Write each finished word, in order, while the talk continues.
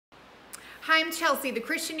Hi, I'm Chelsea, the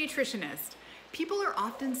Christian nutritionist. People are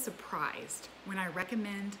often surprised when I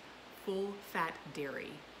recommend full-fat dairy.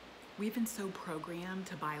 We've been so programmed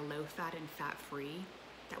to buy low-fat and fat-free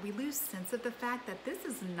that we lose sense of the fact that this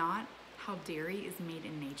is not how dairy is made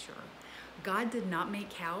in nature. God did not make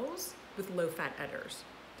cows with low-fat udders.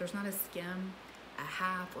 There's not a skim, a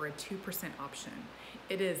half, or a 2% option.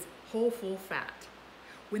 It is whole full fat.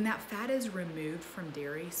 When that fat is removed from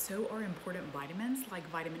dairy, so are important vitamins like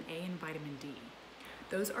vitamin A and vitamin D.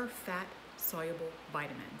 Those are fat-soluble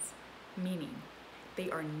vitamins, meaning they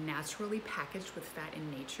are naturally packaged with fat in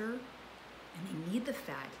nature, and they need the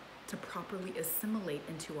fat to properly assimilate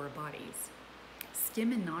into our bodies.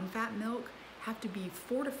 Skim and non-fat milk have to be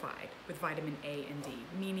fortified with vitamin A and D,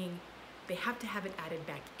 meaning they have to have it added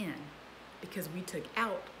back in because we took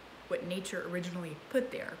out what nature originally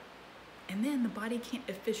put there. And then the body can't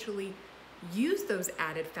officially use those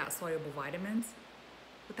added fat-soluble vitamins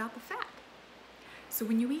without the fat. So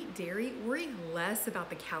when you eat dairy, worry less about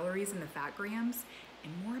the calories and the fat grams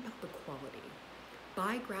and more about the quality.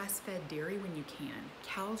 Buy grass-fed dairy when you can.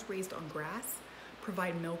 Cows raised on grass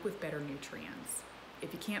provide milk with better nutrients.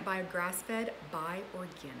 If you can't buy grass-fed, buy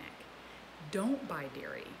organic. Don't buy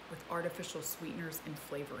dairy with artificial sweeteners and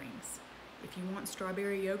flavorings. If you want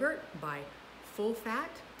strawberry yogurt, buy full fat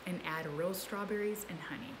and add real strawberries and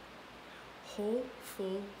honey. Whole,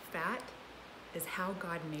 full fat is how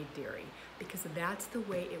God made dairy because that's the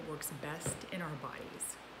way it works best in our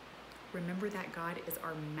bodies. Remember that God is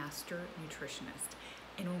our master nutritionist,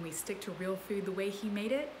 and when we stick to real food the way He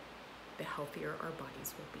made it, the healthier our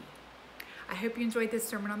bodies will be. I hope you enjoyed this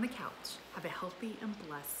sermon on the couch. Have a healthy and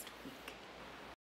blessed week.